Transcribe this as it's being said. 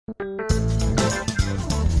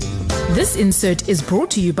This insert is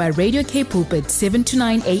brought to you by Radio K Pulpit 7 to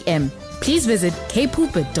 9 a.m. Please visit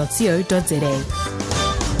kpulpit.co.za.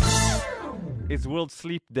 It's World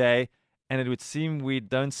Sleep Day, and it would seem we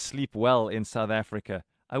don't sleep well in South Africa.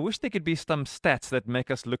 I wish there could be some stats that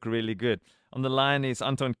make us look really good. On the line is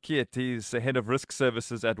Anton Keet. He's the head of risk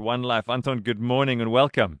services at One Life. Anton, good morning and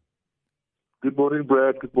welcome. Good morning,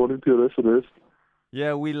 Brad. Good morning to your listeners.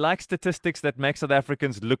 Yeah, we like statistics that make South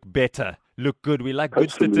Africans look better, look good. We like good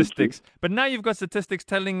Absolutely. statistics. But now you've got statistics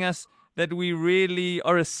telling us that we really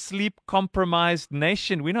are a sleep-compromised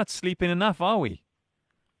nation. We're not sleeping enough, are we?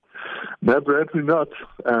 No, Brad, we're not.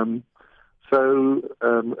 As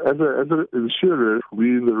an insurer,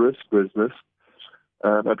 we're in the risk business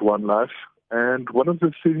at One Life, and one of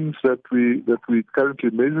the things that we're currently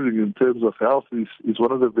measuring in terms of health is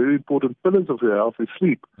one of the very important pillars of your health is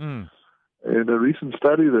sleep. In a recent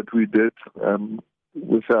study that we did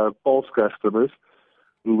with our Pulse customers,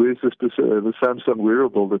 who wears the Samsung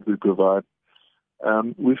wearable that we provide,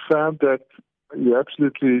 we found that you're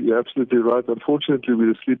absolutely right. Unfortunately,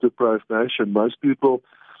 we're a sleep-deprived nation. Most people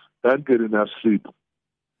don't get enough sleep.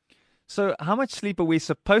 So how much sleep are we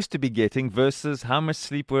supposed to be getting versus how much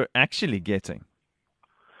sleep we're actually getting?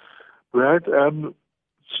 Right.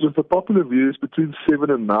 So the popular view is between 7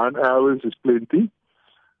 and 9 hours is plenty,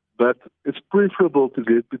 but it's preferable to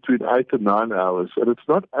get between 8 and 9 hours. And it's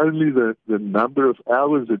not only the number of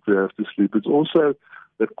hours that we have to sleep, it's also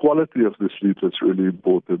the quality of the sleep that's really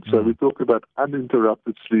important. So we talk about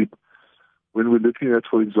uninterrupted sleep when we're looking at,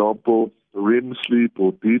 for example, REM sleep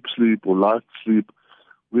or deep sleep or light sleep.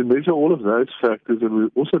 We measure all of those factors, and we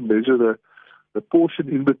also measure the portion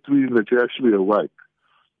in between that you're actually awake.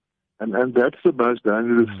 And that's the most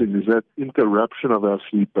dangerous thing, is that interruption of our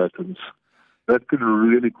sleep patterns. That could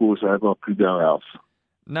really cause havoc in our health.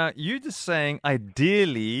 Now, you're just saying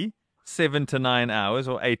ideally 7 to 9 hours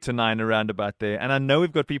or 8 to 9 around about there. And I know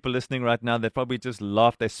we've got people listening right now that probably just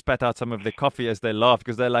laughed. They spat out some of their coffee as they laughed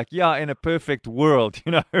because they're like, yeah, in a perfect world,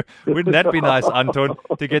 wouldn't that be nice, Anton,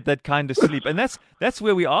 to get that kind of sleep? And that's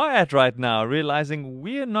where we are at right now, realizing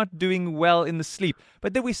we're not doing well in the sleep.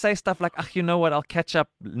 But then we say stuff like, you know what, I'll catch up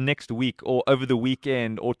next week or over the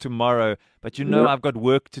weekend or tomorrow. But I've got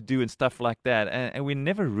work to do and stuff like that. And we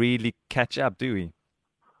never really catch up, do we?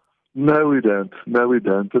 No, we don't.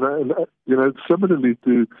 And similarly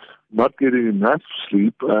to not getting enough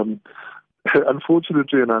sleep,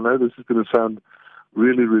 unfortunately, and I know this is going to sound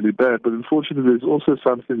really, really bad, but unfortunately there's also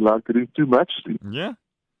something like getting too much sleep. Yeah.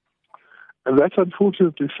 And that's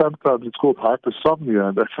unfortunately sometimes, it's called hypersomnia,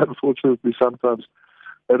 and that's unfortunately sometimes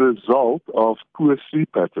a result of poor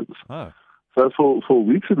sleep patterns. Oh. So for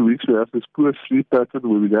weeks and weeks we have this poor sleep pattern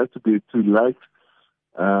where we go to bed too late.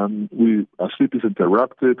 Our sleep is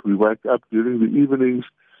interrupted. We wake up during the evenings,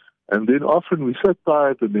 and then often we're so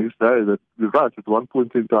tired the next day that you're right. At one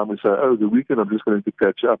point in time, we say, the weekend I'm just going to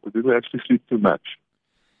catch up, but then we actually sleep too much.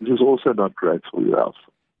 This is also not great for your health.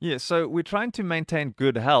 Yeah, so we're trying to maintain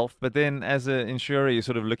good health, but then as an insurer, you're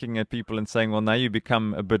sort of looking at people and saying, well, now you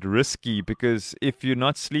become a bit risky, because if you're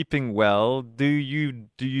not sleeping well, do you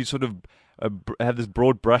sort of have this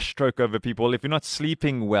broad brush stroke over people? If you're not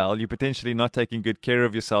sleeping well, you're potentially not taking good care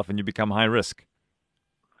of yourself and you become high risk.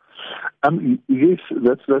 Yes,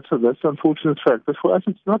 that's an unfortunate fact. But for us,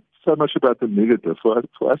 it's not so much about the negative. For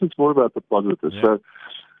us, it's more about the positive. Yeah. So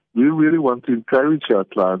we really want to encourage our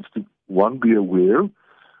clients to, one, be aware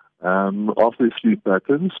of their sleep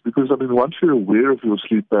patterns, because, once you're aware of your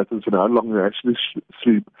sleep patterns and how long you actually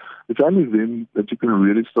sleep, it's only then that you can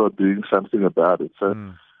really start doing something about it. So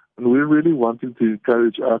and we're really wanting to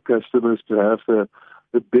encourage our customers to have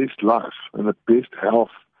the best life and the best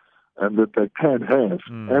health that they can have.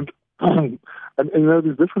 And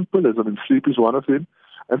there's different pillars. Sleep is one of them.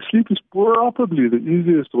 And sleep is probably the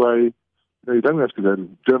easiest way. You don't have to go to the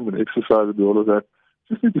gym and exercise and do all of that.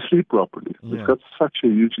 You just need to sleep properly. Yeah. It's got such a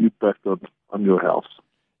huge impact on your health.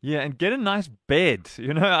 Yeah, and get a nice bed.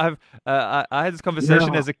 I had this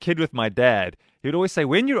conversation as a kid with my dad. He would always say,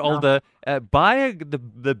 when you're older, buy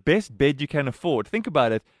the best bed you can afford. Think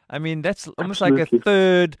about it. That's almost like a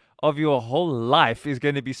third of your whole life is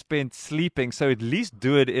going to be spent sleeping. So at least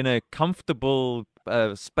do it in a comfortable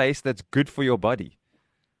space that's good for your body.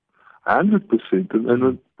 100%.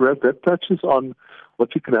 And Brad, that touches on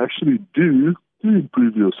what you can actually do to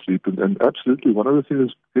improve your sleep. And absolutely, one of the things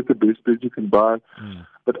is get the best bed you can buy.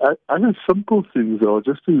 But other simple things are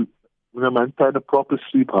just to maintain a proper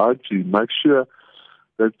sleep hygiene. Make sure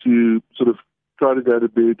that you sort of try to go to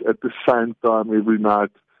bed at the same time every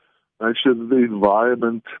night. Make sure that the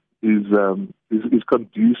environment is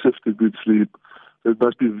conducive to good sleep. So it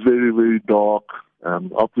must be very, very dark.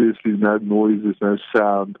 Obviously, no noises, no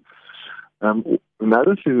sound.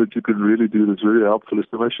 Another thing that you can really do that's very helpful is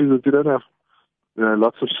to make sure that you don't have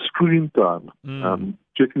lots of screen time.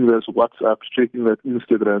 Checking those WhatsApps, checking that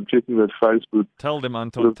Instagram, checking that Facebook. Tell them,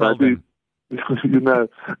 Anton, tell them.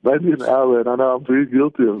 Maybe an hour, and I know I'm very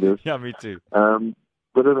guilty of this. Yeah, me too.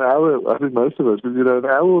 But an hour, I think most of us, but an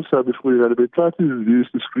hour or so before you go to bed, try to reduce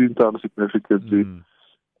the screen time significantly.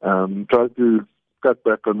 Try to cut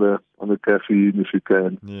back on the caffeine if you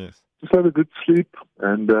can. Yes. Just have a good sleep,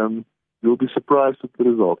 and you'll be surprised at the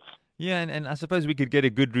results. Yeah, and I suppose we could get a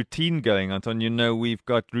good routine going, Anton. We've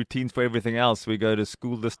got routines for everything else. We go to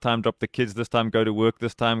school this time, drop the kids this time, go to work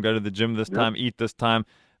this time, go to the gym this time, eat this time.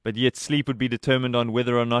 But yet sleep would be determined on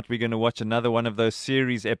whether or not we're going to watch another one of those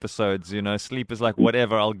series episodes. Sleep is like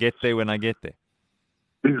whatever, I'll get there when I get there.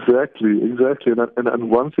 Exactly. And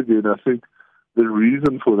once again, I think the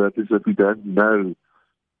reason for that is that we don't know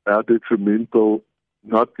how detrimental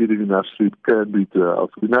not getting enough sleep can be to our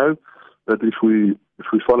health. We know that if we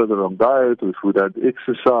follow the wrong diet or if we don't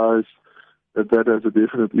exercise, that has a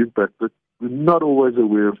definite impact. But we're not always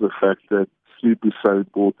aware of the fact that sleep is so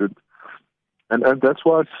important. And that's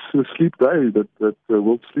why the Sleep Day, that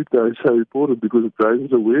World Sleep Day is so important, because it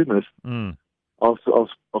raises awareness of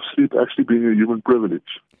sleep actually being a human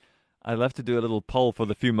privilege. I'd love to do a little poll for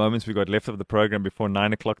the few moments we got left of the program before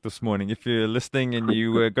 9 o'clock this morning. If you're listening and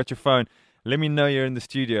you got your phone, let me know you're in the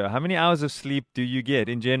studio. How many hours of sleep do you get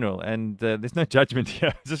in general? And there's no judgment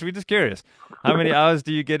here. We're just curious. How many hours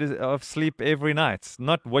do you get of sleep every night?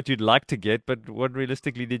 Not what you'd like to get, but what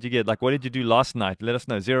realistically did you get? Like, what did you do last night? Let us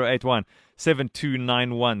know.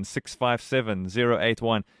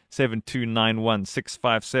 081-7291-657.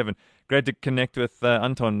 081-7291-657. Great to connect with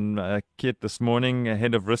Anton Keet this morning,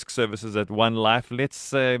 head of risk services at One Life.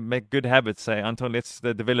 Let's make good habits. Anton, let's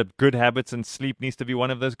develop good habits, and sleep needs to be one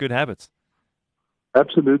of those good habits.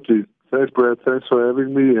 Absolutely. Thanks, Brad. Thanks for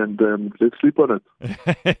having me, and let's sleep on it.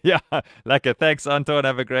 Yeah, like it. Thanks, Anton.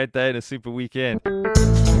 Have a great day and a super weekend.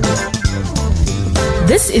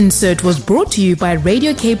 This insert was brought to you by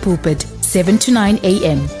Radio K Pulpit, 7 to 9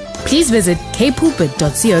 a.m. Please visit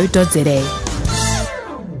kpulpit.co.za.